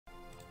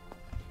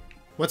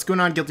What's going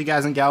on, guilty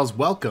guys and gals?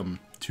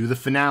 Welcome to the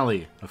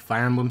finale of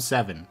Fire Emblem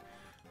 7.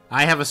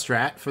 I have a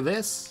strat for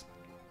this.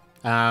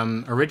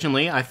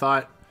 Originally, I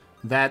thought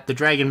that the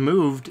dragon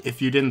moved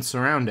if you didn't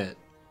surround it.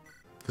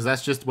 Because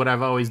that's just what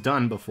I've always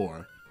done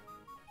before.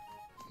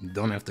 You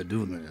don't have to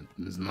do that.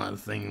 It's not a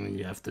thing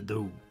you have to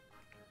do.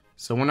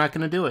 So we're not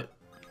going to do it.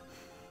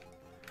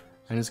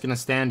 I'm just going to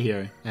stand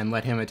here and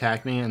let him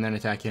attack me and then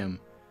attack him.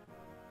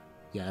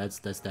 Yeah,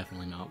 that's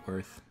definitely not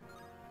worth.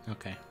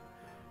 Okay.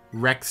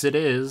 Rex it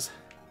is.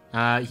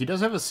 He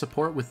does have a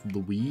support with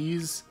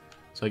Louise,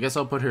 so I guess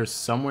I'll put her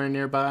somewhere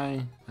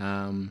nearby.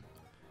 I want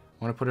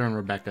to put her in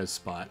Rebecca's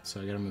spot,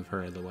 so I gotta move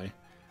her out of the way.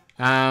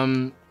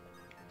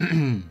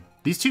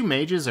 These two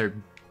mages are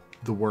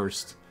the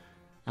worst.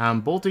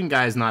 Bolting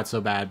Guy is not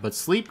so bad, but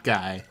Sleep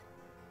Guy,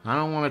 I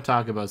don't want to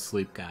talk about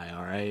Sleep Guy,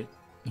 alright?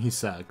 He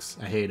sucks.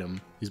 I hate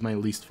him. He's my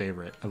least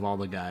favorite of all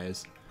the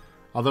guys.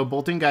 Although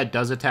Bolting Guy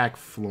does attack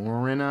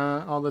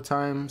Florina all the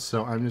time,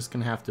 so I'm just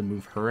gonna have to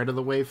move her out of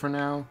the way for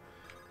now.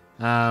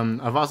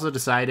 I've also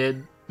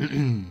decided,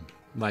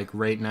 like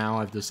right now,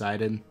 I've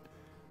decided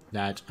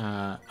that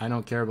I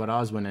don't care about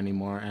Oswin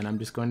anymore, and I'm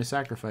just going to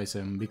sacrifice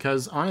him.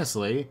 Because,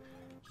 honestly,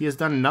 he has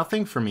done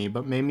nothing for me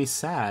but made me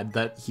sad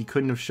that he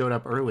couldn't have showed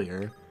up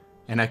earlier,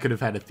 and I could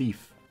have had a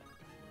thief.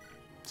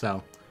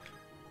 So,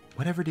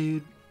 whatever,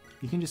 dude.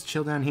 You can just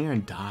chill down here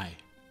and die.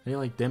 I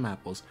like dim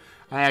apples.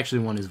 I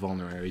actually want his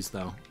vulneraries,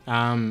 though.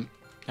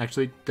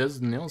 Actually,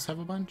 does Nils have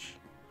a bunch?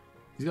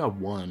 He's got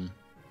one.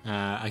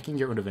 I can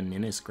get rid of a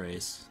Ninnis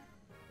Grace.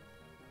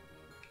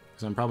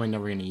 Because I'm probably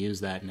never going to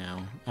use that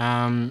now.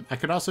 I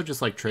could also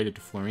just, like, trade it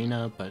to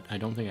Florina, but I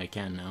don't think I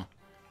can now.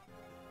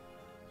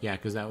 Yeah,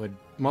 because that would...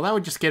 Well, that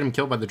would just get him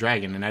killed by the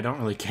dragon, and I don't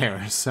really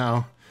care,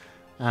 so...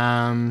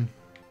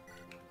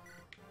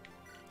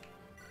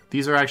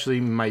 These are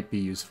actually might be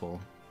useful.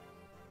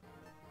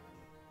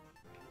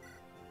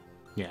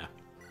 Yeah.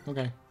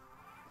 Okay.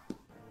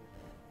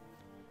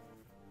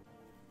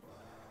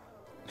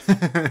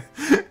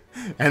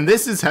 And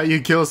this is how you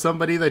kill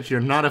somebody that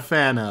you're not a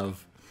fan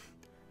of.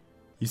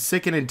 You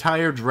sick an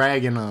entire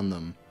dragon on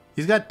them.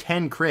 He's got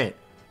 10 crit.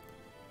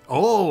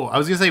 Oh, I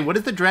was gonna say, what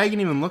does the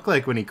dragon even look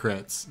like when he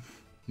crits?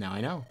 Now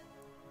I know.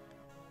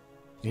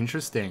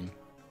 Interesting.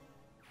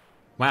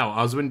 Wow,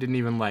 Oswin didn't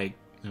even like...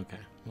 Okay,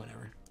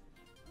 whatever.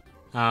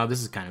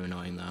 This is kind of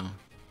annoying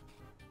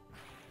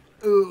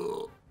though.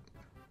 Ooh.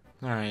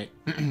 Alright.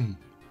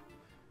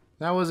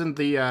 That wasn't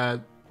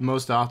the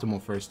most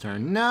optimal first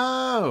turn.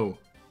 No!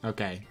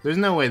 Okay, there's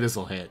no way this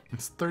will hit.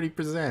 It's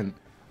 30%.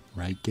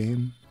 Right,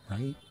 game?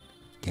 Right?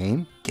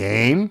 Game?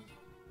 Game?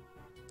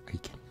 Are you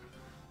kidding?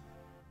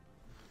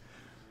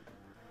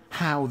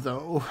 How,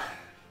 though?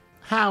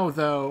 How,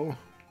 though?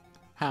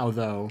 How,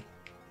 though?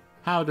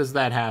 How does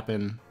that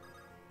happen?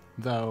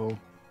 Though.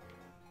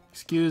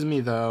 Excuse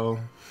me, though.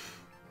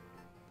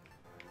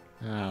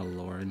 Oh,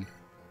 Lord.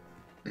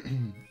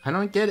 I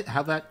don't get it,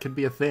 how that could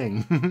be a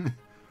thing.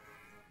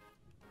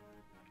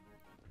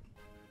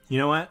 You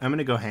know what? I'm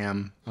gonna go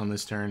ham on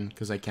this turn,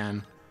 because I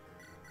can.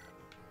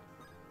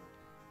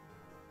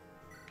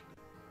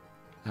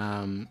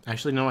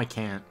 Actually, no, I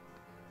can't.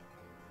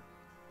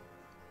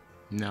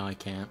 No, I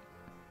can't.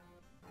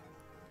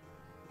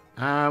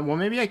 Well,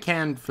 maybe I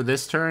can for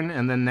this turn,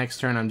 and then next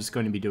turn I'm just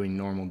going to be doing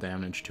normal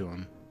damage to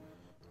him.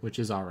 Which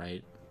is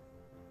alright.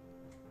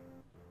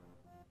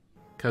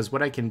 Because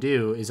what I can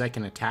do is I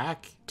can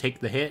attack,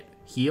 take the hit,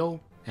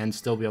 heal, and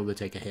still be able to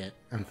take a hit.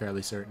 I'm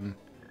fairly certain.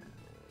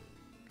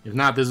 If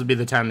not, this would be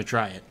the time to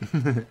try it.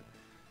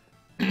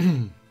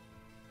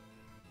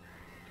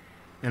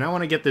 And I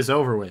want to get this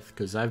over with,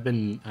 because I've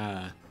been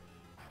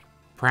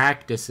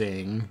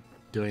practicing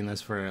doing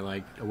this for,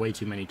 like, way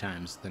too many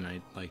times than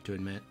I'd like to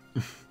admit.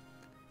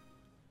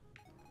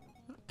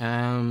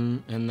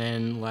 And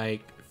then,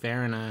 like,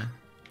 Farina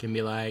can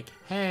be like,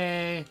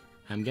 hey,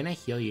 I'm gonna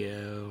heal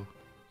you.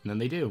 And then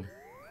they do.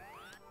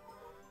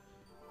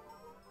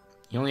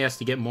 He only has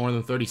to get more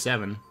than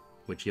 37,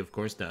 which he of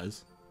course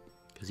does.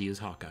 Because he is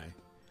Hawkeye.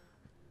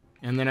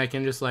 And then I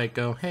can just like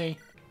go, hey,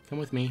 come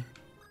with me.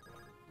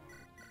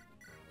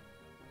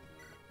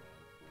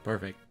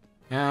 Perfect.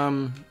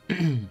 I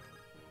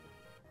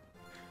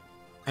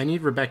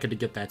need Rebecca to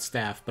get that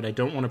staff, but I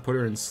don't want to put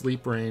her in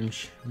sleep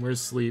range. Where's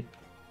sleep?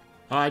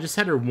 Oh, I just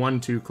had her one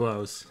too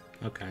close.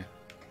 Okay.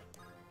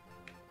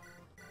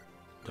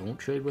 Don't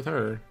trade with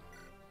her.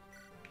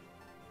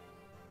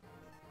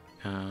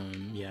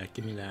 Yeah,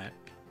 give me that.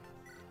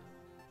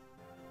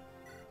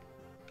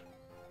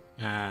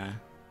 The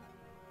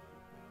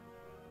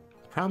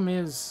problem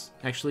is,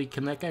 actually,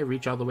 can that guy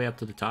reach all the way up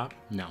to the top?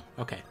 No.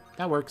 Okay,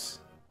 that works.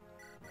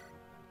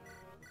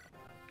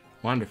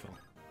 Wonderful.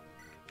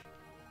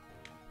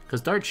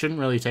 Because Dart shouldn't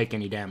really take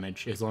any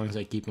damage, as long as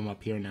I keep him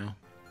up here now.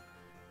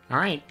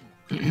 Alright,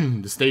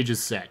 the stage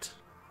is set.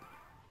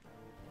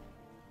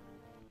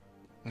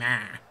 Nah.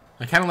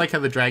 I kind of like how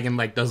the dragon,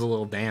 like, does a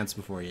little dance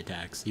before he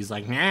attacks. He's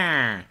like,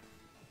 nah,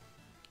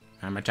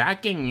 I'm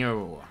attacking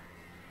you.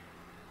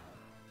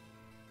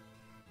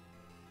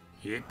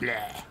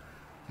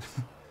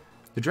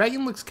 The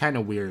dragon looks kind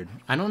of weird.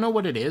 I don't know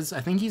what it is.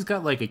 I think he's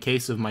got like a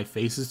case of my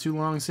face is too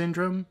long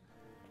syndrome.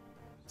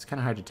 It's kind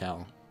of hard to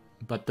tell.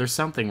 But there's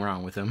something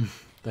wrong with him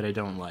that I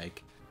don't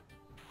like.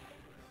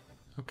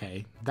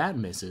 Okay, that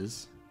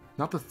misses.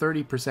 Not the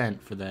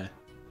 30% for the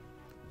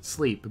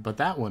sleep, but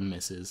that one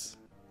misses.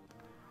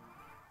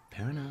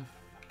 Fair enough.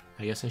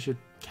 I guess I should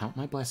count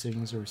my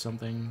blessings or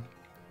something.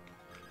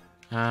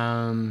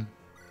 Definitely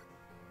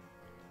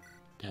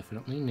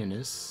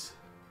Ninnis.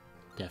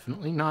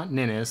 Definitely not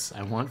Ninnis.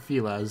 I want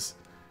Fila's.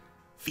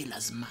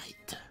 Fila's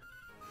might.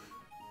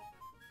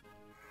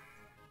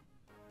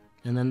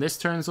 And then this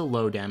turn's a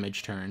low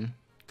damage turn,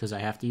 because I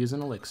have to use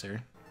an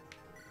elixir.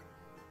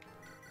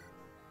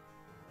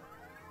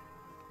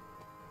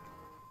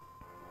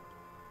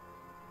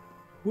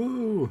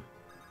 Woo!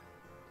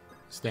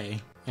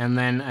 Stay. And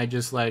then I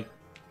just, like,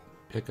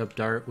 pick up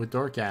Dart with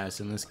Dorcas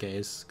in this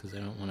case, because I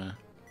don't want to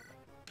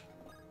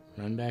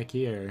run back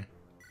here.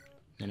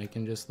 Then I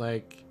can just,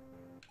 like,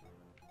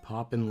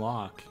 pop and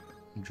lock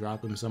and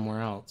drop him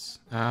somewhere else.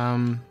 I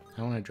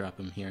want to drop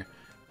him here.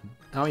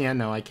 Oh yeah,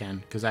 no, I can,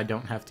 because I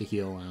don't have to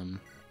heal,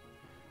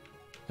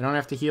 I don't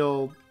have to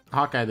heal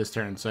Hawkeye this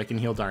turn, so I can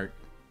heal Dart.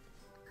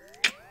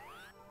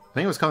 I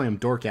think I was calling him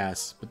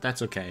Dorcas, but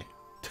that's okay.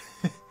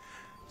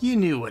 You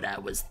knew what I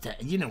was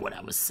you know what I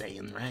was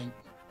saying, right?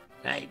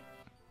 Right?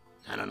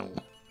 I don't know.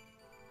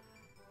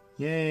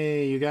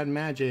 Yay, you got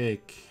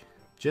magic.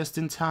 Just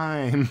in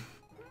time.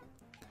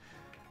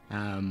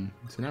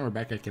 So now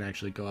Rebecca can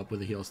actually go up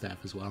with a heal staff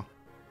as well.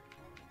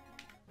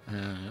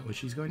 Which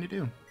she's going to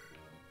do.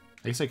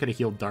 I guess I could have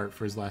healed Dart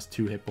for his last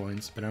 2 hit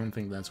points, but I don't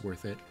think that's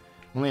worth it.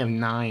 I only have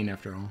 9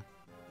 after all.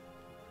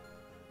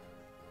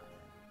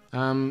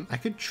 I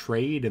could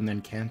trade and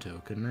then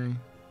Kanto, couldn't I?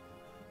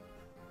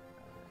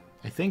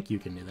 I think you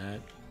can do that.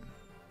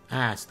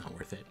 Ah, it's not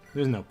worth it.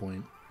 There's no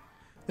point.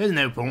 There's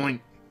no point.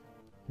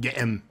 Get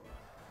him.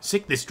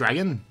 Sick this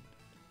dragon.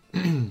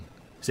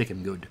 Sick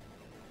him good.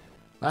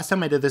 Last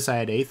time I did this I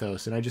had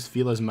Athos, and I just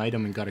Fila's Might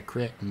him and got a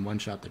crit and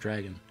one-shot the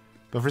dragon.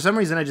 But for some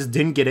reason I just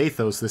didn't get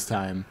Athos this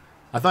time.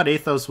 I thought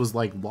Athos was,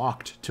 like,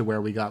 locked to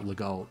where we got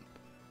Legault.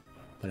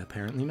 But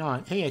apparently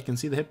not. Hey, I can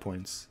see the hit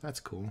points.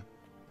 That's cool.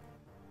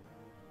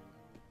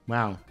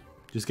 Wow.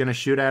 Just gonna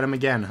shoot at him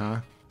again, huh?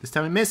 This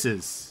time it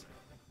misses.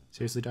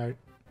 Seriously, Dart?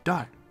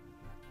 Dart!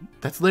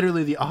 That's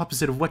literally the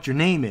opposite of what your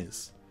name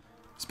is.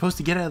 You're supposed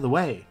to get out of the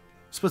way.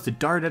 You're supposed to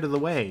dart out of the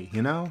way,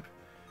 you know?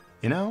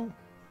 You know?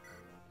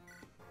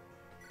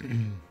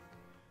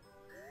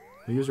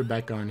 We'll use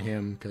Rebecca on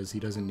him, because he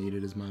doesn't need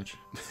it as much.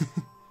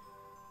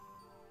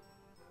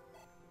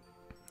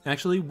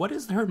 Actually, what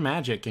is her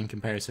magic in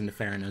comparison to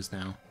Farina's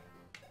now?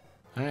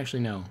 I don't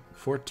actually know.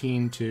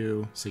 14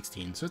 to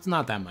 16, so it's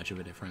not that much of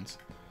a difference.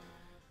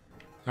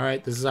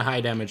 Alright, this is a high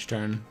damage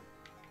turn.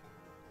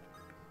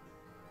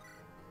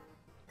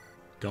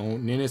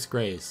 Don't Ninnis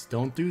Grace.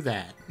 Don't do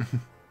that.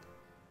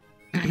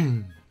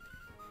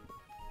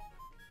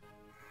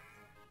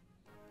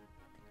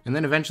 And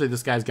then eventually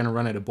this guy's gonna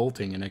run out of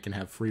bolting and I can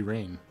have free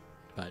reign.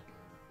 But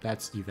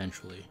that's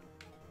eventually.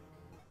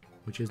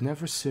 Which is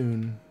never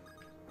soon.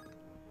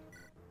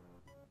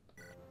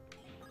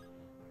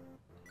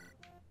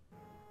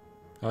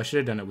 Oh, I should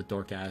have done it with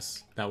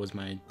Dorcas. That was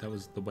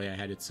the way I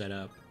had it set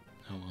up.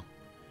 Oh well.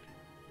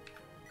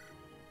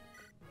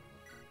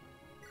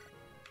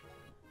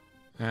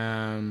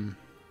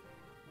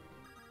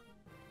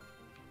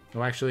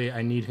 Oh, actually,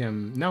 I need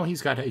him. No,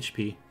 he's got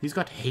HP. He's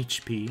got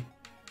HP.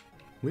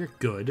 We're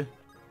good.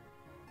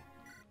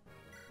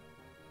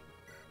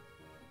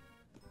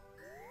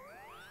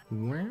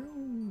 Wow.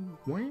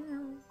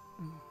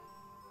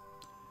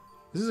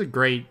 This is a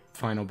great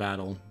final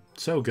battle.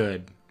 So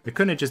good. It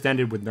couldn't have just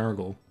ended with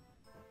Nurgle.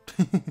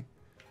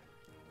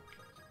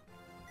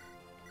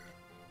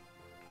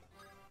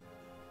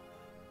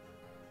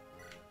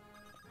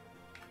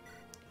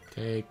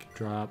 Take,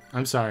 drop.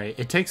 I'm sorry.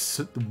 It takes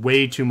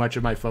way too much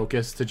of my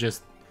focus to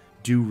just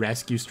do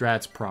rescue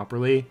strats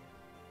properly.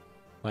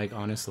 Like,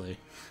 honestly.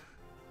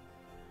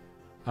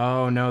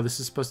 Oh, no. This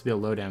is supposed to be a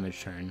low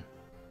damage turn.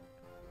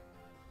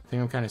 I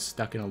think I'm kind of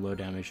stuck in a low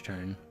damage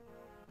turn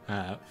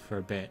for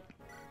a bit.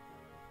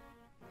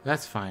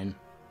 That's fine.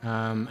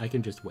 I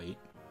can just wait.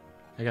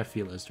 I got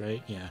Feelist,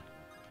 right? Yeah.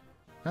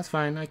 That's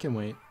fine. I can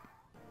wait.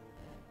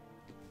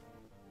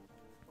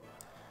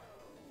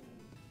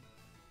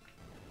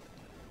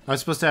 I was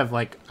supposed to have,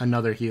 like,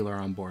 another healer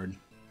on board.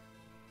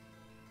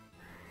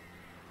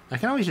 I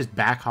can always just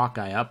back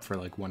Hawkeye up for,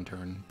 like, one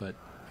turn, but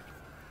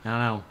I don't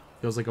know.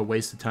 Feels like a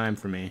waste of time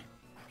for me.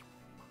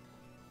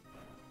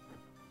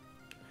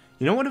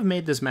 You know what would have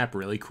made this map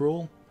really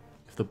cruel?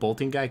 If the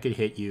bolting guy could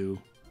hit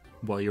you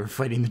while you were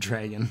fighting the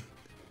dragon.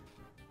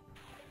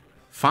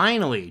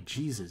 Finally!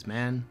 Jesus,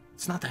 man.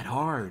 It's not that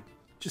hard.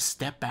 Just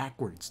step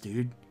backwards,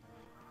 dude.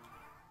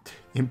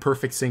 In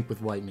perfect sync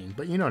with lightning,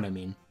 but you know what I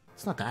mean.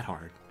 It's not that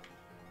hard.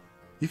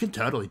 You can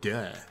totally do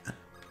it.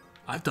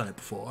 I've done it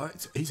before.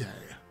 It's easy.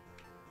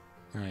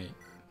 Alright.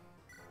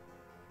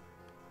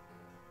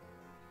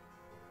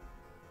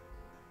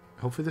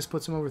 Hopefully this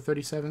puts him over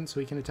 37 so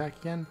he can attack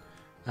again.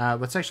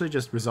 Let's actually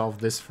just resolve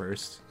this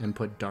first and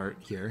put Dart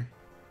here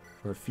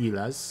for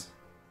Fila's.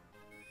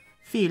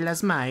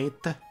 Fila's might.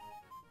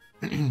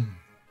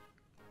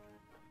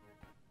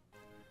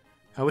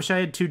 I wish I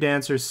had 2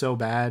 dancers so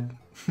bad.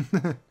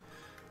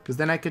 Because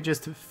then I could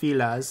just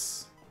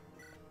Fila's.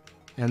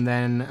 And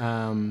then,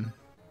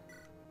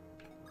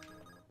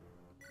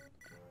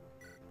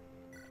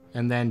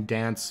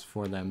 dance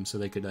for them so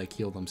they could, like,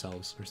 heal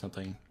themselves or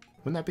something.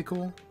 Wouldn't that be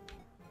cool?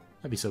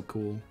 That'd be so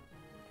cool.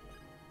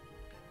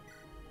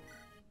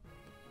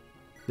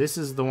 This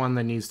is the one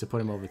that needs to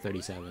put him over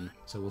 37.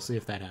 So we'll see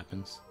if that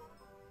happens.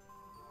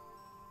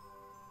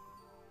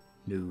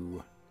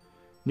 No.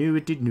 No,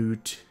 it did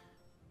not.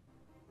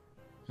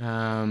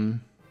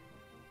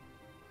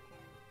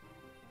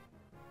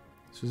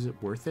 So is it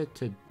worth it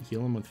to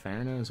heal him with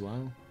Farina as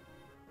well?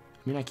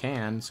 I mean, I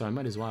can, so I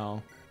might as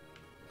well.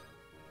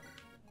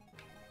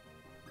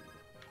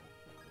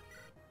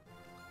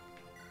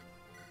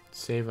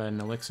 Save an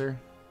elixir.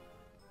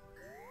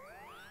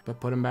 But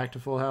put him back to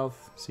full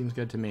health. Seems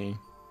good to me.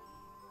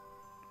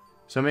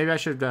 So maybe I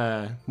should,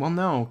 well,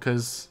 no,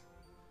 because...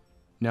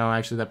 No,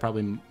 actually, that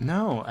probably...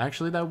 No,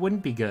 actually, that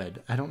wouldn't be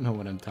good. I don't know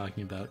what I'm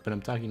talking about, but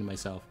I'm talking to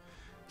myself.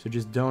 So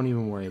just don't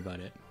even worry about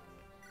it.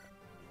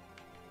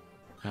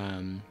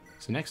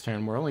 So next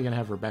turn, we're only going to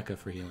have Rebecca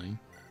for healing.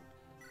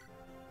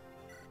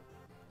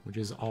 Which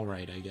is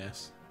alright, I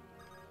guess.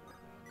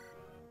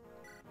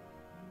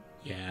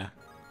 Yeah.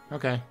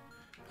 Okay.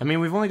 I mean,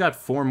 we've only got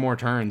 4 more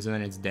turns, and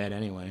then it's dead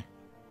anyway.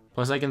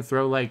 Plus, I can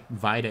throw, like,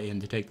 Vida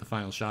in to take the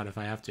final shot if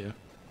I have to.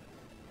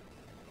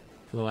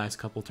 For the last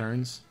couple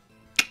turns.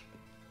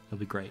 It'll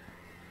be great.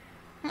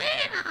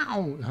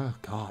 Meow! Oh,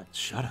 God,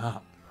 shut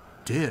up.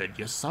 Dude,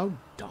 you're so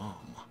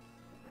dumb.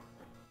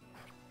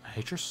 I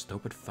hate your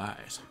stupid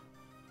face.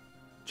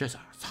 Jesus.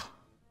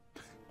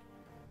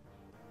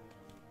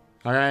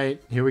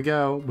 Alright, here we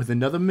go. With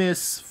another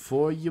miss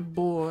for your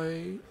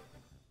boy.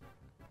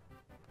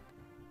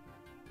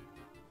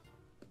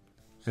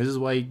 This is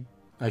why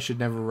I should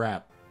never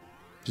rap.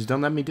 Just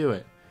don't let me do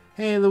it.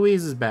 Hey,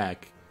 Louise is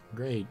back.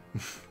 Great.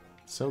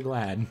 So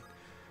glad.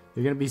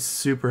 You're gonna be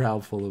super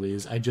helpful,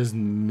 Louise. I just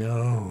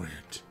know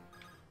it.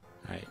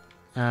 Alright.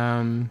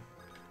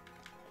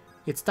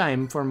 It's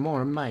time for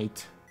more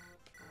might.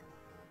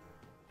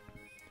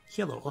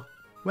 Hello.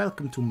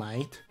 Welcome to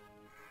might.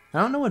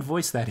 I don't know what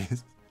voice that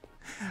is.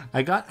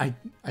 I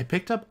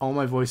picked up all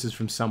my voices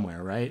from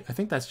somewhere, right? I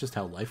think that's just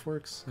how life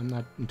works. I'm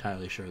not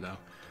entirely sure, though.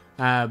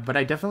 But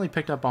I definitely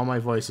picked up all my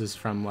voices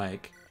from,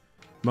 like,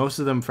 most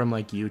of them from,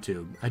 like,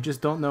 YouTube. I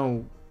just don't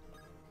know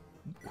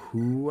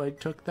who I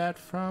took that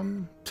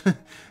from.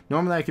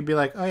 Normally I could be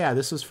like, oh yeah,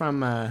 this was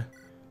from, I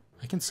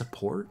can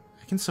support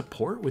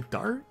with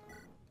Dart?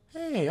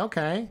 Hey,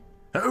 okay.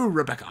 Oh,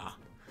 Rebecca.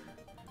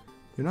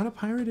 You're not a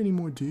pirate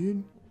anymore,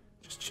 dude.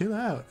 Just chill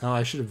out. Oh,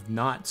 I should have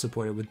not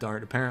supported with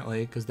Dart,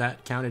 apparently, because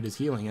that counted as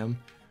healing him.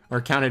 Or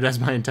counted as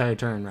my entire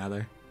turn,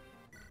 rather.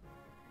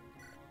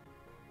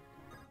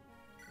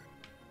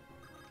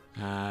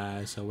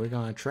 So we're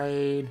gonna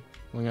trade.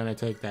 We're gonna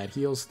take that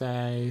heal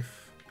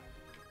staff.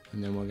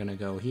 And then we're gonna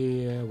go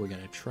here. We're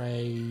gonna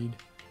trade.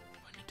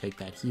 We're gonna take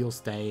that heal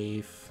staff.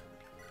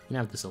 We can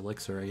have this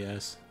elixir, I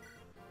guess.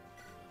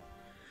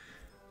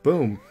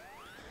 Boom.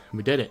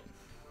 We did it.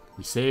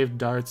 We saved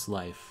Dart's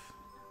life.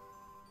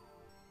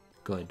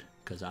 Good,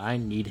 because I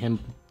need him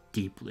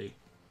deeply.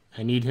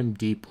 I need him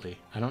deeply.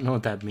 I don't know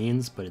what that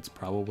means, but it's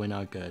probably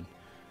not good.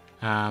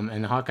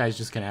 And Hawkeye's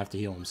just gonna have to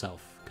heal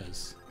himself,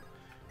 because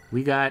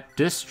we got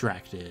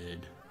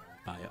distracted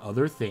by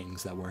other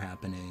things that were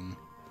happening.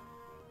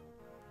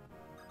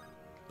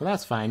 But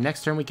that's fine.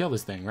 Next turn we kill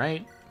this thing,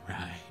 right?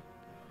 Right.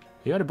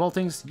 You got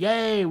boltings?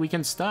 Yay! We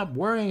can stop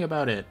worrying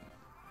about it.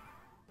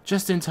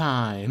 Just in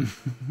time.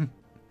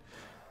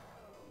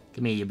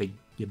 Come here,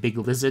 you big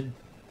lizard.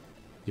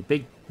 You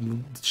big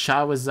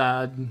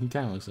Charizard. He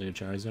kind of looks like a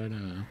Charizard. I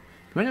don't know.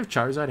 Imagine if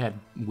Charizard had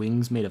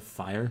wings made of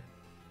fire.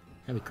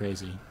 That'd be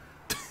crazy.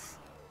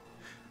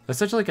 That's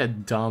such like a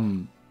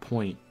dumb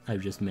point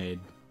I've just made.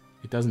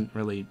 It doesn't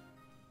really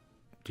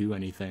do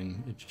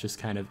anything. It's just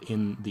kind of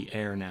in the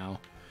air now.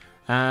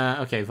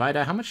 Okay,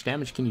 Vida, how much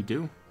damage can you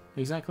do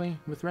exactly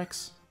with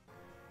Rex?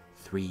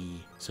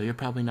 3. So you're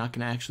probably not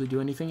going to actually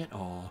do anything at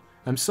all.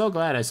 I'm so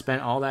glad I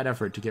spent all that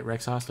effort to get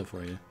Rex Hosta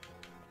for you.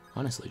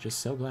 Honestly, just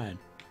so glad.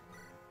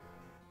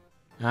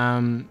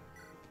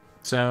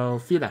 So,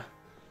 Fila.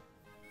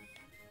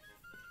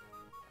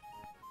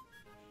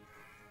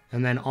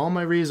 And then all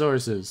my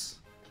resources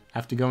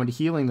have to go into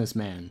healing this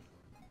man.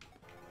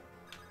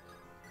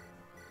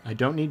 I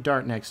don't need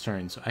Dart next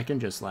turn, so I can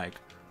just, like,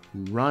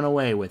 run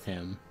away with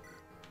him.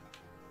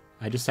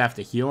 I just have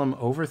to heal him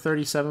over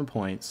 37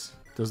 points.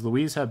 Does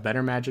Louise have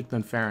better magic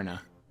than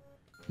Farina?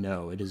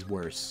 No, it is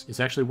worse. It's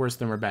actually worse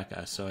than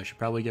Rebecca, so I should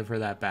probably give her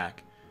that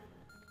back.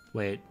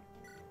 Wait,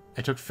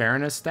 I took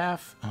Farina's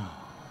staff?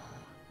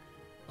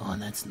 Oh,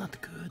 that's not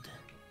good.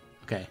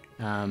 Okay,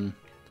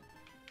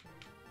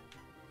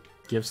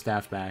 give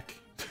staff back.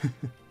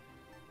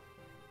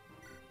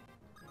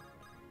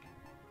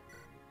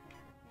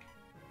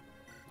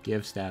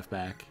 Give staff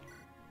back.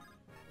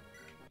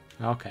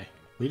 Okay,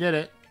 we did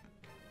it.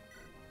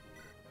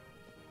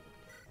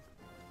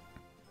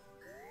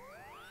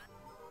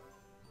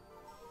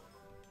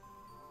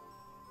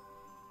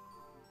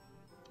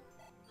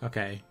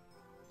 Okay.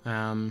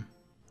 I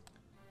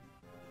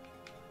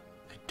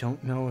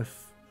don't know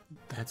if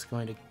that's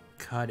going to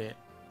cut it,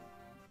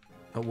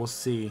 but we'll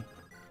see.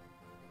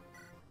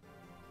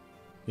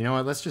 You know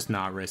what? Let's just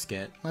not risk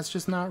it. Let's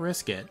just not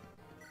risk it.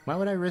 Why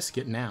would I risk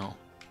it now?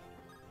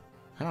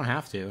 I don't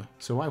have to,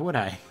 so why would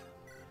I?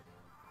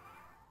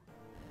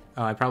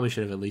 Oh, I probably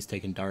should have at least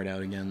taken Dart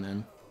out again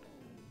then.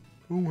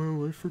 Oh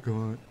well, I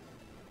forgot.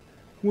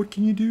 What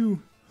can you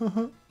do?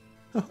 Haha.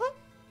 Haha.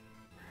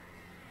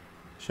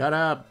 Shut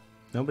up.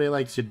 Nobody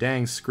likes you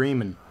dang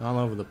screaming all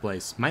over the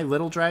place. My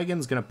little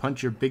dragon's gonna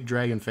punch your big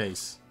dragon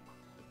face.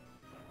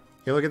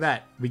 Hey, look at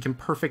that. We can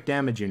perfect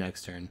damage you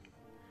next turn.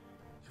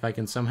 If I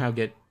can somehow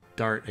get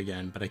Dart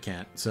again, but I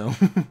can't, so...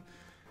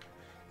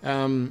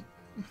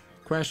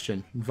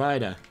 Question.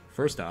 Vida.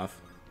 First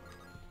off.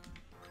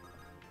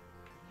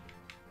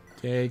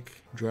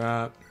 Take,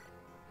 drop,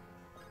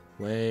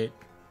 wait.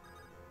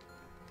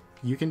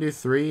 You can do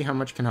 3, how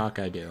much can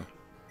Hawkeye do?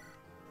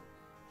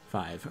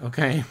 5.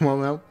 Okay,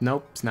 well,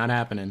 nope, it's not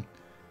happening.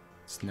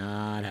 It's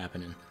not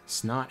happening.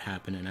 It's not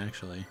happening,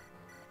 actually.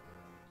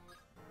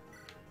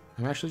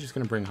 I'm actually just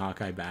gonna bring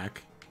Hawkeye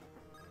back.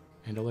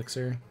 And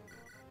Elixir.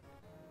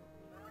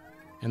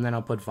 And then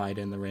I'll put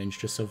Vida in the range,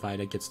 just so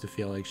Vida gets to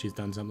feel like she's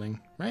done something.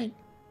 Right?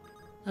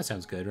 That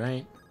sounds good,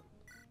 right?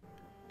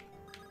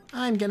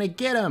 I'm gonna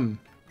get him!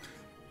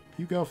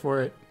 You go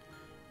for it.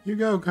 You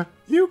go,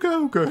 you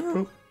go,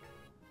 girl!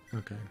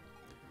 Okay.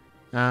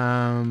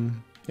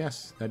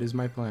 Yes, that is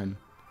my plan.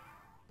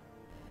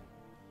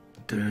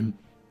 Dun.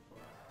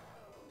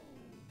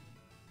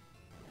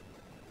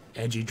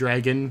 Edgy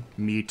dragon,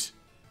 meet,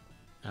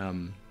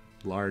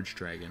 large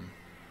dragon.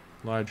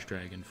 Large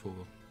dragon,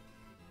 fool.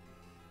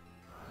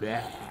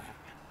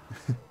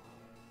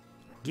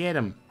 Get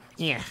him.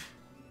 Yeah.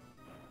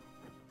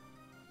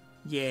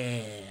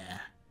 Yeah.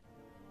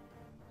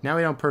 Now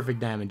we don't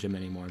perfect damage him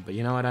anymore, but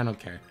you know what? I don't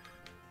care.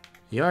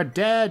 You're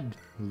dead,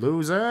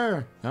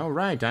 loser.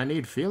 Alright, I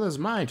need Feeler's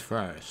Might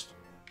first.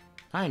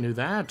 I knew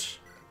that.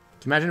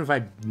 Can you imagine if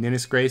I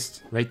Ninnis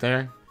Graced right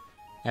there?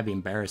 That'd be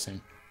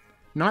embarrassing.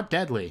 Not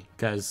deadly,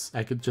 because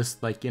I could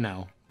just, like, you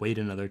know, wait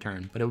another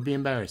turn, but it would be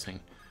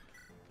embarrassing.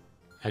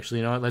 Actually,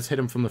 you know what? Let's hit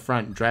him from the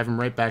front and drive him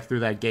right back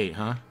through that gate,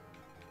 huh?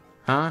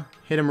 Huh?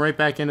 Hit him right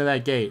back into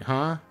that gate,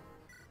 huh?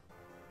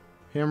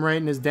 Hit him right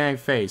in his dang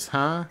face,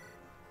 huh?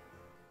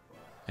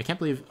 I can't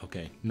believe...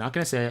 Okay, not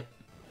gonna say it.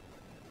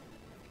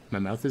 My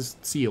mouth is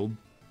sealed.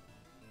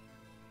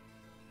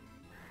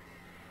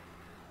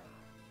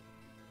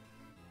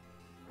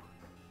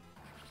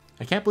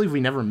 I can't believe we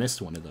never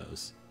missed one of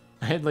those.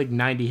 I had like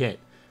 90 hit.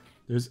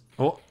 There's...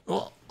 Oh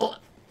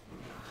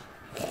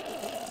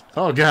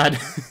god.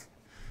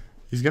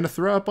 He's gonna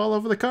throw up all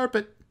over the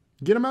carpet.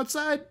 Get him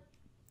outside.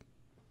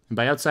 And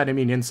by outside, I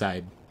mean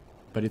inside.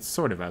 But it's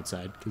sort of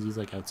outside, because he's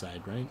like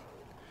outside, right?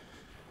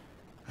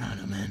 I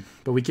don't know, man.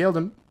 But we killed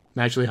him.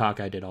 Actually,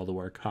 Hawkeye did all the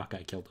work.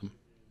 Hawkeye killed him.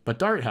 But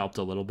Dart helped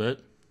a little bit.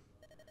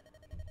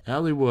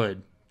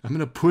 Allywood, I'm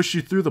gonna push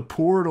you through the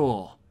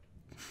portal.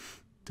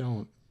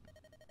 Don't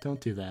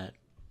do that.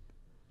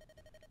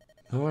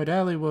 Lord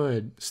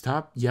Allywood,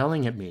 stop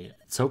yelling at me.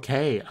 It's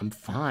okay. I'm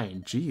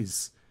fine.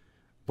 Jeez.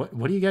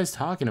 What are you guys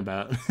talking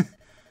about?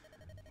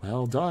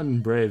 Well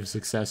done, brave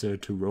successor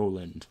to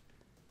Roland.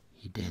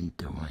 He didn't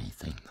do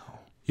anything, though.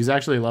 He's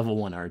actually level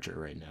 1 archer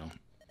right now.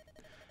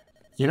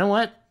 You know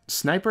what?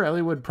 Sniper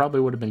Allywood probably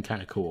would have been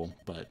kind of cool,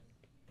 but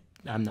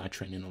I'm not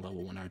training a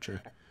level 1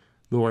 archer.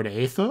 Lord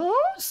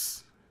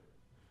Athos?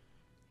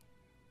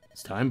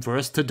 It's time for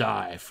us to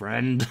die,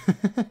 friend.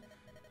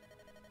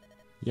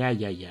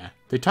 Yeah.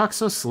 They talk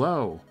so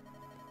slow.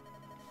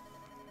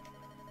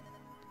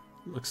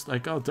 Looks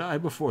like I'll die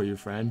before you,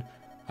 friend.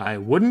 I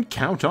wouldn't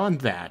count on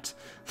that.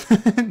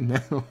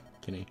 No,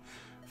 kidding.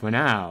 For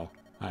now,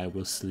 I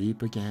will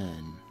sleep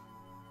again.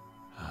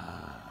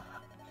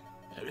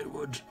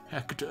 Allywood,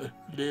 Hector,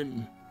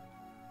 Lynn.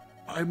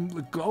 I'm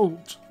the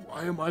GOAT.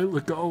 Why am I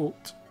the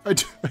GOAT? I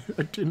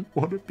didn't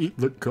want to be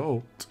the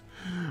GOAT.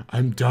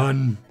 I'm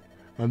done.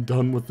 I'm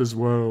done with this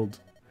world.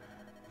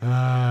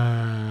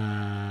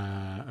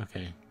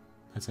 Okay.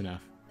 That's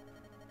enough.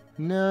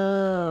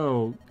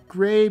 No!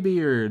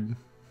 Greybeard!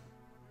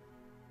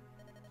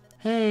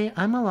 Hey,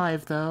 I'm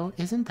alive, though.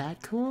 Isn't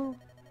that cool?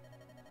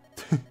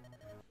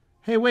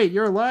 Hey, wait,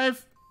 you're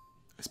alive?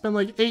 I spent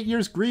like 8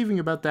 years grieving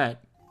about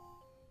that.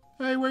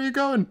 Hey, where you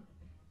going?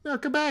 No,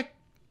 come back!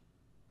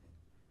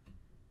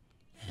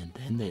 And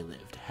then they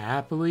lived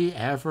happily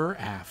ever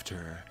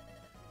after.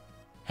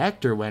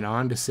 Hector went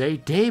on to say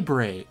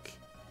daybreak.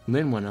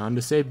 Lynn went on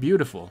to say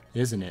beautiful,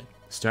 isn't it?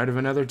 Start of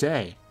another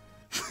day.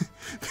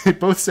 They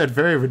both said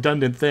very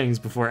redundant things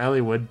before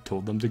Allywood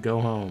told them to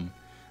go home.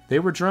 They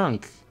were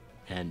drunk,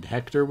 and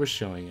Hector was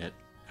showing it,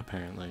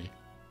 apparently.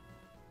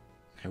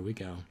 There we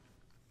go.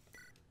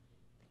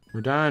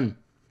 We're done.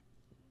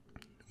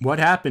 What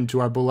happened to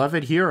our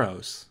beloved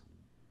heroes?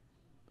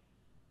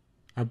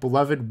 Our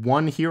beloved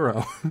one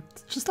hero.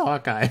 It's just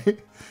Hawkeye.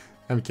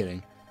 I'm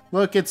kidding.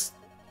 Look, it's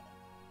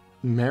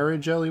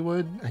marriage,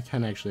 Elliewood? I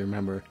can't actually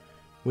remember.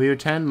 Will you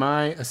attend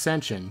my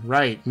ascension?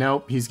 Right.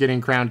 Nope. He's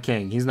getting crowned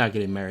king. He's not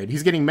getting married.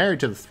 He's getting married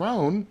to the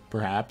throne,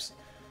 perhaps.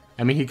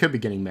 I mean, he could be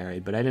getting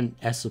married, but I didn't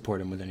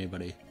support him with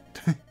anybody.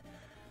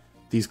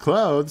 These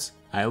clothes?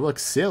 I look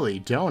silly,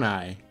 don't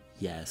I?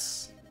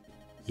 Yes.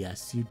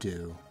 Yes, you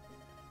do.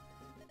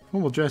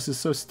 Formal dress is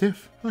so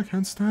stiff. I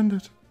can't stand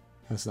it.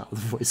 That's not the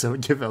voice I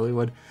would give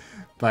Elliewood.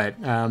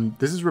 But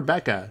this is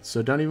Rebecca,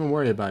 so don't even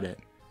worry about it.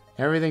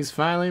 Everything's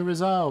finally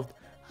resolved.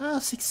 I'll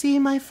succeed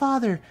my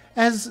father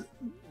as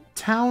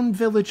town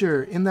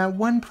villager in that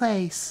one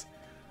place.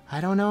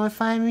 I don't know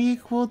if I'm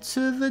equal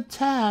to the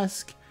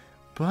task,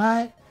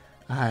 but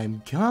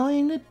I'm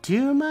going to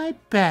do my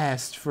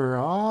best for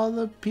all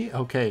the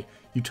people. Okay,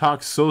 you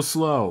talk so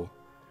slow.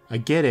 I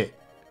get it.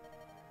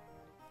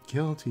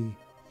 Guilty.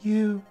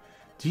 Do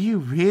you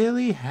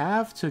really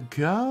have to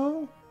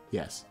go?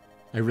 Yes,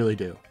 I really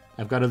do.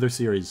 I've got other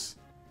series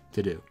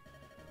to do.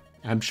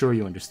 I'm sure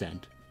you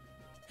understand.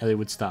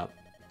 Elliewood, stop.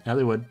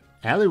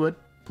 Elliewood,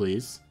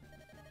 please.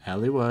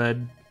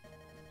 Elliewood,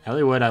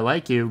 I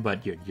like you,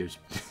 but you're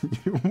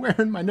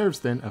wearing my nerves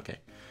thin. Okay.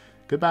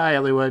 Goodbye,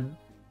 Elliewood.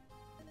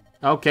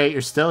 Okay,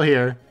 you're still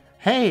here.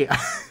 Hey,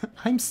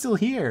 I'm still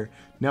here.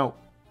 No,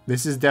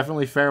 this is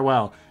definitely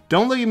farewell.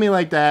 Don't look at me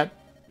like that.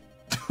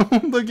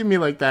 Don't look at me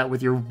like that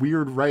with your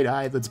weird right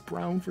eye that's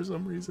brown for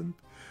some reason.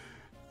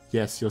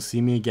 Yes, you'll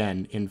see me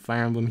again in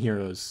Fire Emblem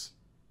Heroes.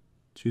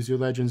 Choose Your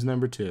Legends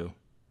 #2.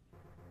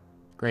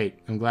 Great.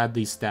 I'm glad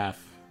these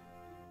staff...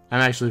 I'm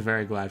actually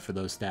very glad for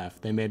those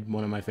staff. They made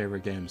one of my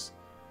favorite games.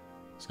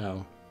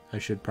 So, I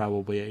should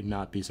probably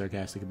not be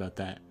sarcastic about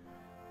that.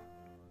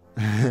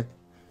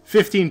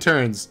 15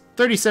 turns.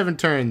 37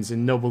 turns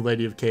in Noble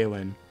Lady of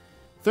Kaelin.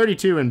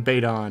 32 in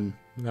Badon.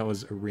 That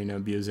was arena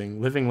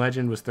abusing. Living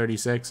Legend was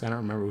 36. I don't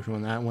remember which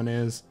one that one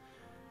is.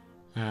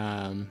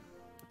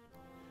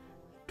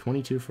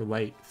 22 for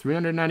Light.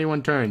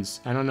 391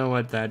 turns. I don't know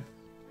what that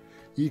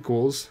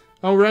equals.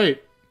 Oh, right.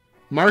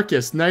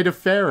 Marcus, Knight of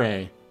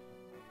Faerie.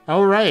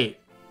 Oh, right.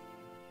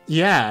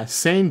 Yeah,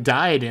 Sane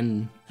died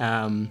in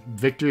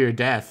Victory or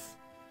Death.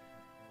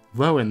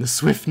 Lowen, the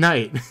Swift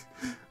Knight.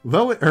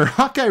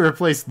 Hawkeye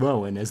replaced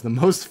Lowen as the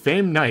most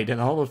famed knight in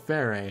all of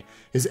Faerie.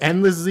 His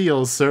endless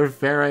zeal served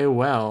Faerie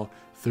well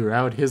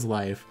throughout his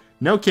life.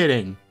 No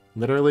kidding.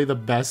 Literally the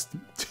best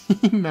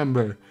team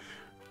member.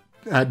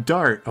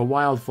 Dart, a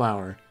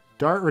wildflower.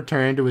 Dart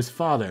returned to his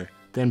father,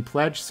 then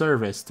pledged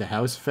service to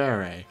House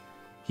Faerie.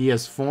 He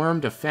has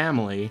formed a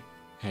family,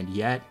 and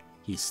yet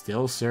he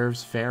still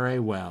serves Faerie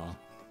well.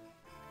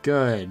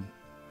 Good.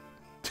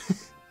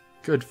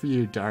 Good for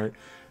you, Dart.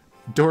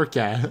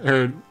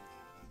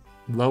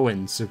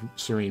 Lowen,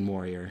 Serene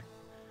Warrior.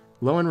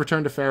 Lowen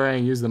returned to Faerie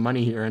and used the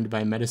money he earned to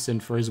buy medicine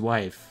for his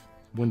wife.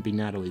 Wouldn't be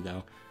Natalie,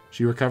 though.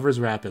 She recovers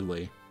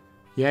rapidly.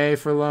 Yay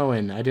for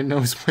Lowen. I didn't know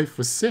his wife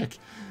was sick.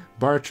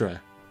 Bartra,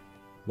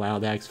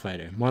 Wild Axe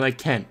Fighter. More like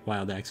Kent,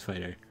 Wild Axe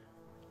Fighter.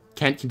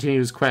 Kent continued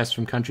his quest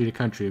from country to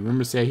country.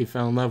 Rumors say he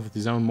fell in love with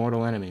his own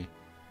mortal enemy.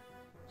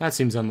 That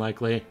seems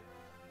unlikely.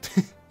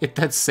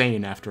 That's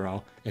Sane, after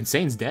all. And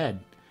Sane's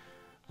dead.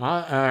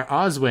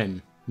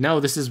 Oswin. No,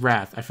 this is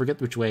Wrath. I forget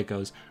which way it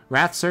goes.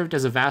 Wrath served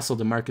as a vassal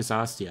to Marcus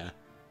Ostia.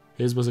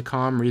 His was a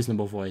calm,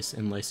 reasonable voice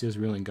in Lycia's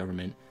ruling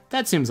government.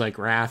 That seems like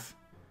Wrath.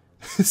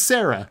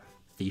 Sarah.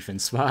 Thief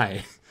and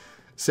spy.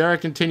 Sarah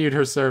continued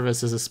her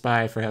service as a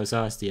spy for House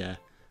Ostia.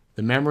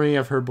 The memory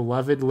of her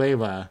beloved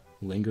Layla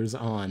lingers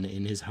on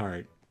in his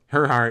heart.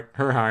 Her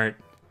heart.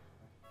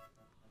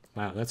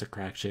 Wow, that's a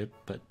crack ship,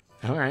 but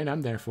alright,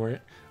 I'm there for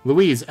it.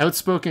 Louise,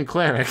 outspoken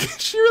cleric.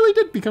 She really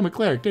did become a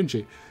cleric, didn't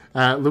she?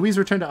 Louise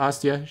returned to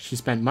Ostia. She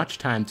spent much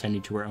time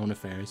tending to her own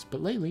affairs,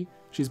 but lately,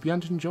 she's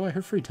begun to enjoy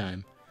her free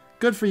time.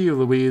 Good for you,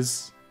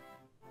 Louise.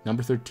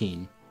 Number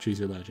 13. Choose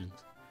Your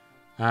Legends.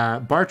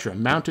 Bartra,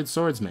 mounted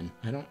swordsman.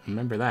 I don't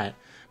remember that.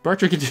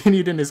 Bartra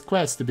continued in his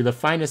quest to be the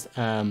finest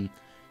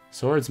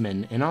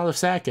swordsman in all of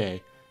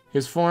Sake.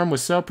 His form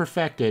was so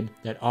perfected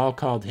that all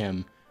called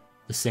him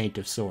the Saint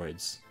of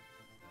Swords.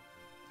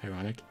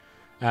 Ironic.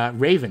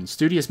 Raven,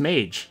 studious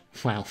mage.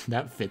 Wow,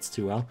 that fits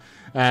too well.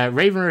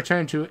 Raven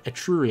returned to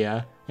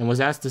Etruria and was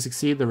asked to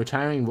succeed the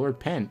retiring Lord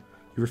Pent.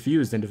 He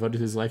refused and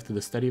devoted his life to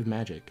the study of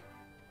magic.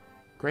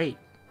 Great.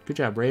 Good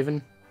job,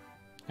 Raven.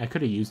 I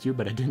could have used you,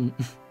 but I didn't.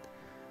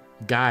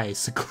 Guy,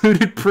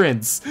 secluded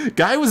prince.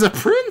 Guy was a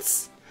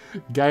prince?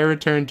 Guy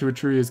returned to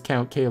Etruria's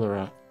Count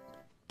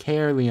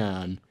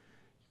Caerleon.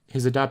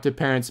 His adopted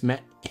parents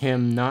met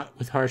him not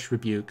with harsh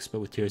rebukes, but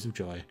with tears of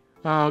joy.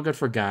 Oh, good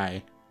for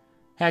Guy.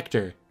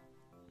 Hector.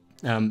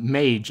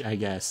 Mage, I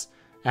guess.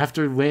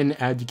 After Lyn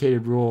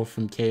abdicated rule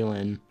from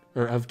Kaelin,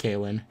 of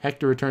Kaelin,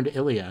 Hector returned to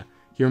Ilia.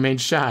 He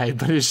remained shy,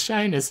 but his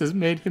shyness has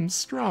made him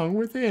strong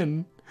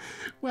within.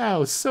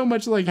 Wow, so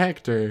much like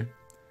Hector.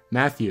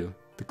 Matthew,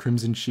 the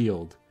Crimson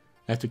Shield.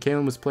 After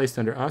Kaelin was placed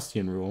under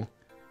Ostian rule,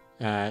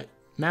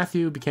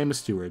 Matthew became a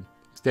steward.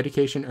 His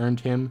dedication earned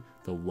him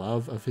the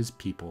love of his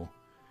people.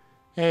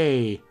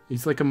 Hey,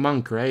 he's like a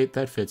monk, right?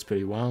 That fits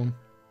pretty well.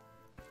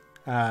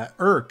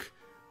 Urk,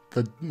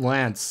 the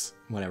lance,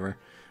 whatever.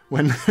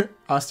 When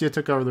Ostia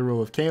took over the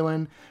rule of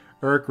Kalen,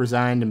 Urk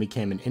resigned and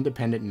became an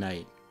independent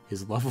knight.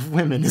 His love of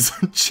women is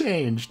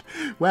unchanged.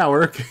 Wow,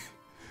 Urk.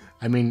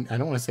 I mean, I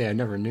don't want to say I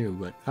never knew,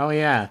 but... Oh,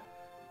 yeah.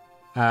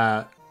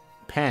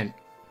 Pent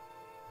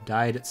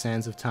died at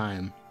Sands of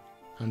Time.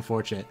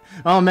 Unfortunate.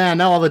 Oh, man,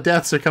 now all the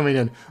deaths are coming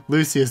in.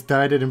 Lucius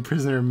died at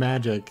Imprisoner of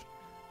Magic.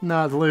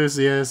 Not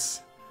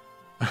Lucius.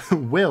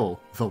 Will,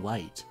 the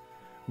Light.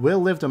 Will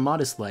lived a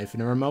modest life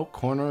in a remote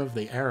corner of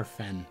the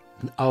Arafen.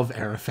 Of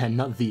Arafen,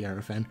 not the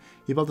Arafen.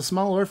 He built a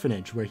small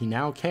orphanage where he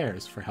now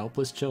cares for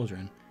helpless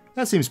children.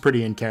 That seems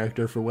pretty in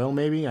character for Will,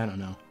 maybe? I don't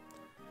know.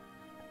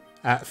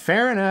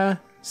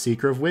 Farina,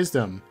 Seeker of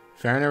Wisdom.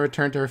 Farina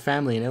returned to her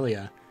family in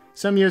Ilia.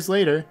 Some years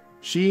later,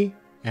 she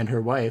and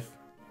her wife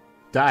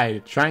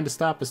died trying to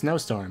stop a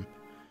snowstorm.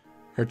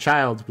 Her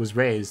child was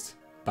raised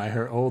by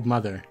her old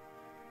mother.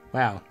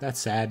 Wow, that's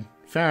sad.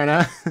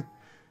 Farina.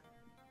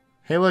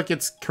 Hey look,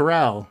 it's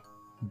Corel,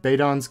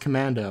 Badon's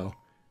commando.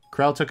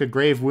 Corel took a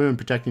grave wound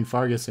protecting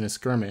Fargus in a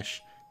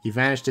skirmish. He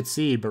vanished at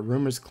sea, but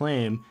rumors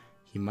claim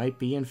he might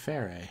be in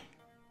Faerie.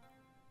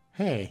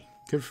 Hey,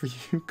 good for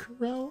you,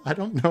 Corel? I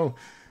don't know.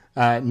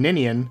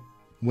 Ninian,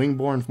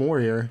 wingborn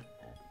warrior.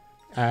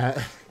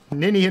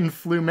 Ninian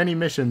flew many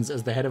missions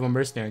as the head of a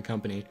mercenary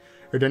company.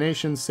 Her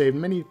donations saved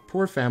many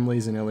poor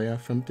families in Ilia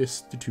from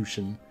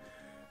destitution.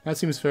 That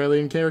seems fairly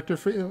in character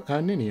for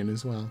Ninian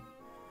as well.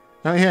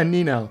 Oh yeah,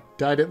 Nino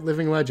died at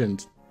Living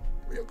Legend.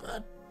 Real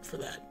glad for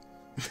that.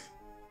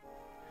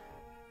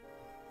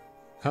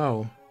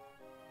 Oh.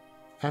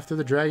 After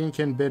the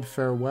Dragonkin bid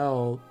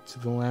farewell to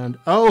the land...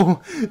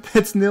 Oh!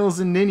 That's Nils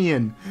and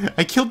Ninian!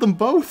 I killed them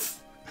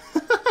both!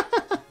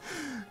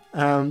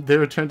 They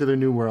returned to their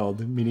new world,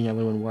 meeting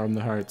everyone warm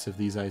the hearts of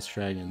these ice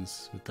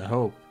dragons, with the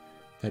hope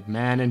that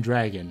man and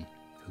dragon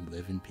could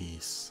live in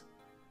peace.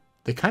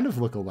 They kind of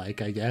look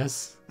alike, I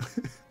guess.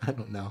 I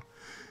don't know.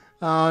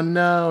 Oh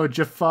no,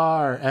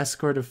 Jafar,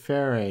 escort of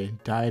Faerie,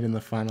 died in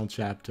the final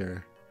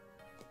chapter.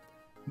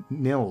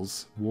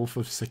 Nils, Wolf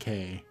of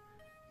Sakay.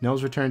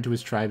 Nils returned to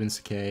his tribe in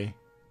Sakay.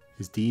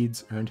 His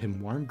deeds earned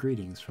him warm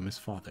greetings from his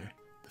father,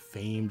 the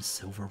famed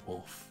Silver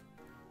Wolf.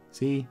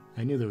 See,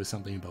 I knew there was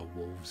something about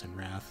wolves and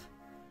wrath.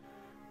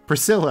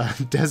 Priscilla,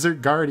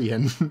 Desert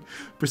Guardian.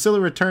 Priscilla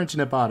returned to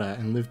Nabata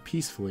and lived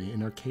peacefully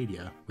in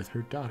Arcadia with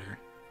her daughter,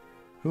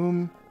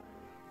 whom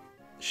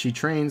she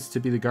trains to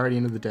be the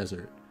guardian of the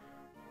desert.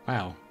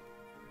 Wow.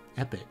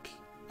 Epic.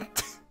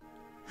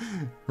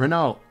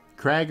 Renault,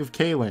 Crag of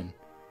Kalen.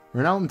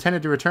 Renault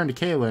intended to return to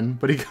Kalen,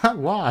 but he got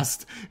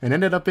lost and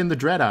ended up in the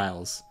Dread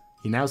Isles.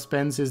 He now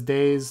spends his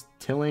days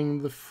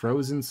tilling the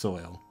frozen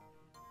soil.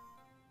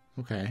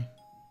 Okay.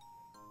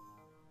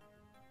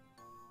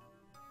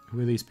 Who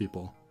are these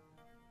people?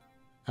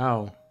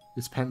 Oh,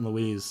 it's Pent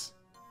Louise.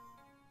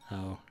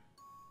 Oh.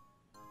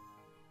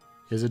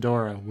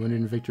 Isadora, wounded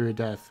in victory or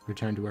death,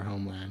 returned to her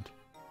homeland.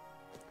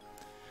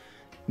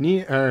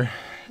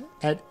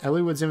 At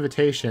Eliwood's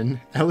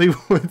invitation,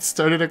 Eliwood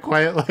started a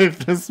quiet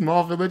life in a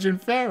small village in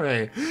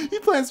Faerie. He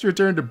plans to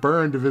return to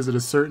Bern to visit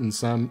a certain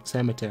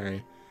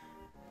cemetery.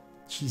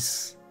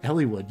 Jeez,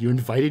 Eliwood, you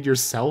invited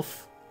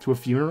yourself to a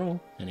funeral?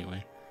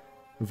 Anyway.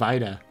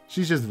 Vida.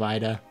 She's just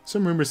Vida.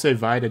 Some rumors say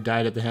Vida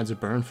died at the hands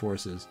of Bern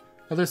forces.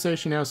 Others say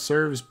she now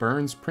serves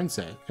Bern's Prince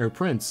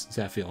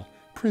Zephiel.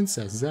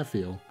 Princess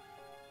Zephiel.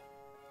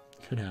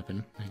 Could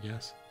happen, I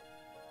guess.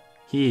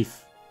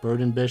 Heath,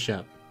 Burden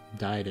Bishop,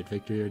 died at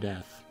victory or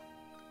death.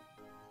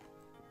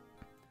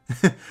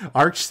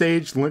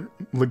 Archsage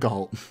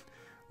Legault.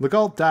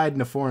 Legault died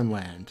in a foreign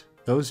land.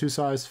 Those who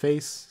saw his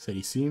face said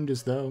he seemed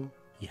as though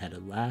he had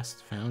at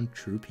last found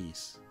true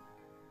peace.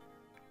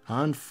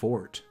 On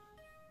Fort.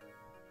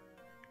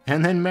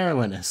 And then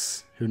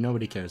Merlinus, who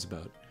nobody cares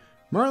about.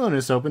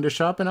 Merlinus opened a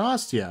shop in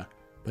Ostia,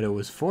 but it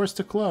was forced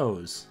to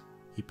close.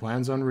 He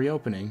plans on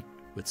reopening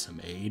with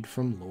some aid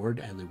from Lord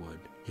Eliwood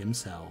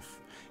himself.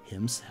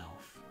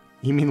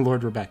 You mean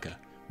Lord Rebecca.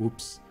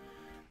 Whoops.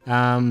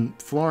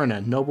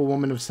 Florina,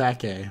 noblewoman of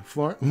Sake.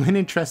 Florina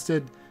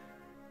entrusted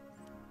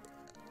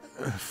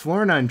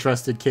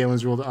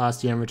Kalen's rule to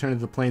Ostia and returned to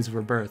the plains of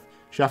her birth.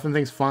 She often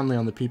thinks fondly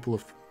on the people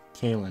of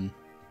Kalen.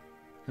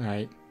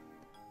 Alright.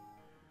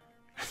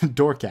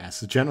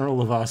 Dorcas,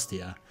 general of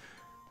Ostia.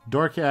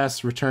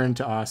 Dorcas returned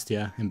to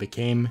Ostia and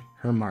became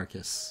her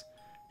Marcus.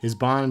 His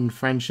bond and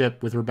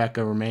friendship with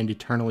Rebecca remained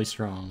eternally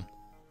strong.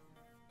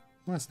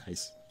 Well, that's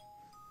nice.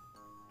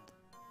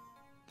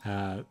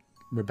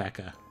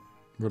 Rebecca.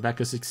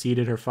 Rebecca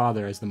succeeded her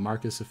father as the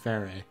Marquis of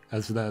Faerie,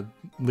 as the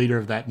leader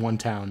of that one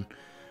town.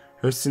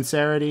 Her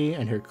sincerity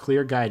and her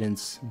clear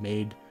guidance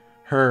made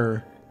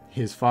her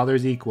his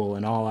father's equal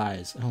in all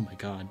eyes. Oh my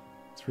god.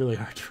 It's really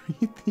hard to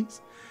read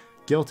these.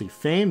 Guilty.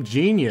 Famed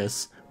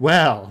genius.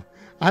 Well,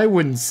 I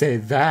wouldn't say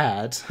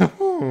that.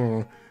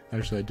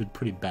 Actually, I did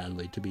pretty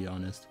badly, to be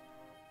honest.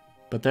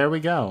 But there we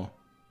go.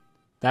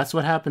 That's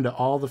what happened to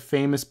all the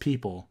famous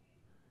people.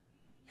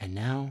 And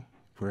now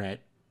we're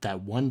at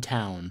that one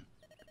town.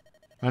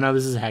 Oh no,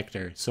 this is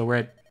Hector. So we're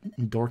at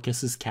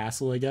Dorcas's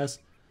castle, I guess.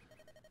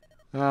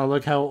 Oh,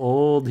 look how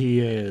old he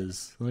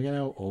is. Look at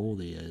how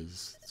old he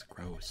is. It's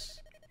gross.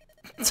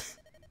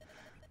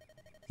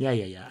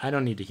 Yeah. I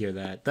don't need to hear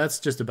that. That's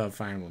just about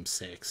Fire Emblem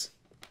 6.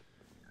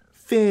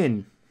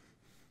 Finn.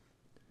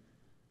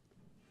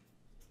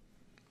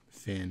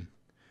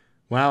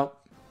 Well,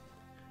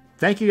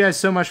 thank you guys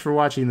so much for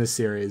watching this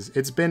series.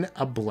 It's been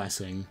a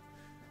blessing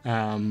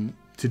to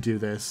do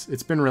this.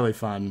 It's been really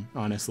fun,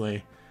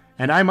 honestly.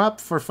 And I'm up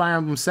for Fire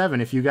Emblem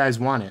 7 if you guys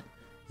want it.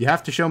 You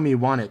have to show me you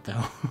want it,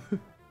 though.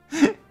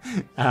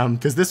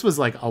 Because this was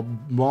like a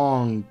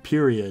long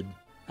period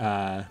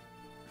for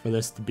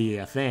this to be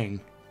a thing.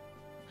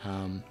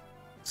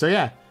 So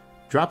yeah,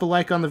 drop a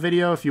like on the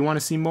video if you want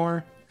to see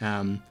more.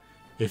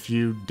 If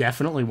you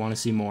definitely want to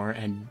see more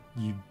and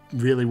you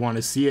really want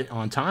to see it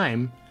on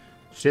time,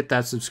 hit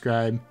that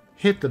subscribe,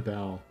 hit the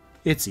bell.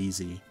 It's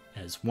easy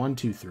as 1,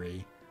 2,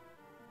 3,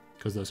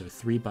 because those are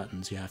 3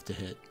 buttons you have to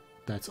hit.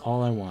 That's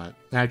all I want.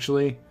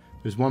 Actually,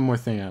 there's one more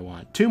thing I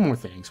want. 2 more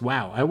things.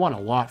 Wow, I want a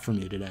lot from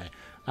you today.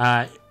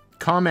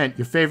 Comment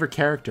your favorite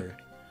character.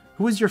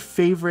 Who was your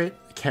favorite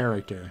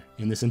character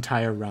in this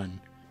entire run?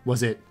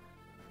 Was it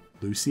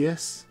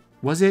Lucius?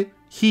 Was it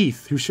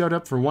Heath, who showed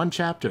up for 1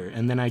 chapter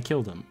and then I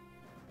killed him?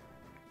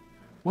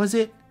 Was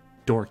it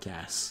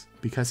Dorcas?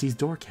 Because he's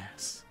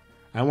Dorcas.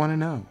 I want to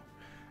know.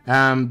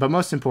 But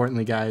most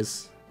importantly,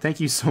 guys, thank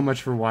you so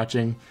much for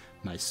watching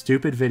my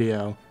stupid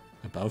video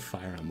about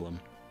Fire Emblem.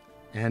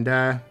 And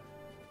I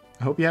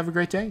hope you have a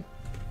great day.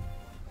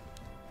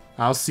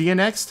 I'll see you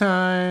next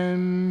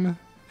time.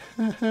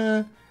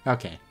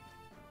 Okay.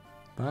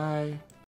 Bye.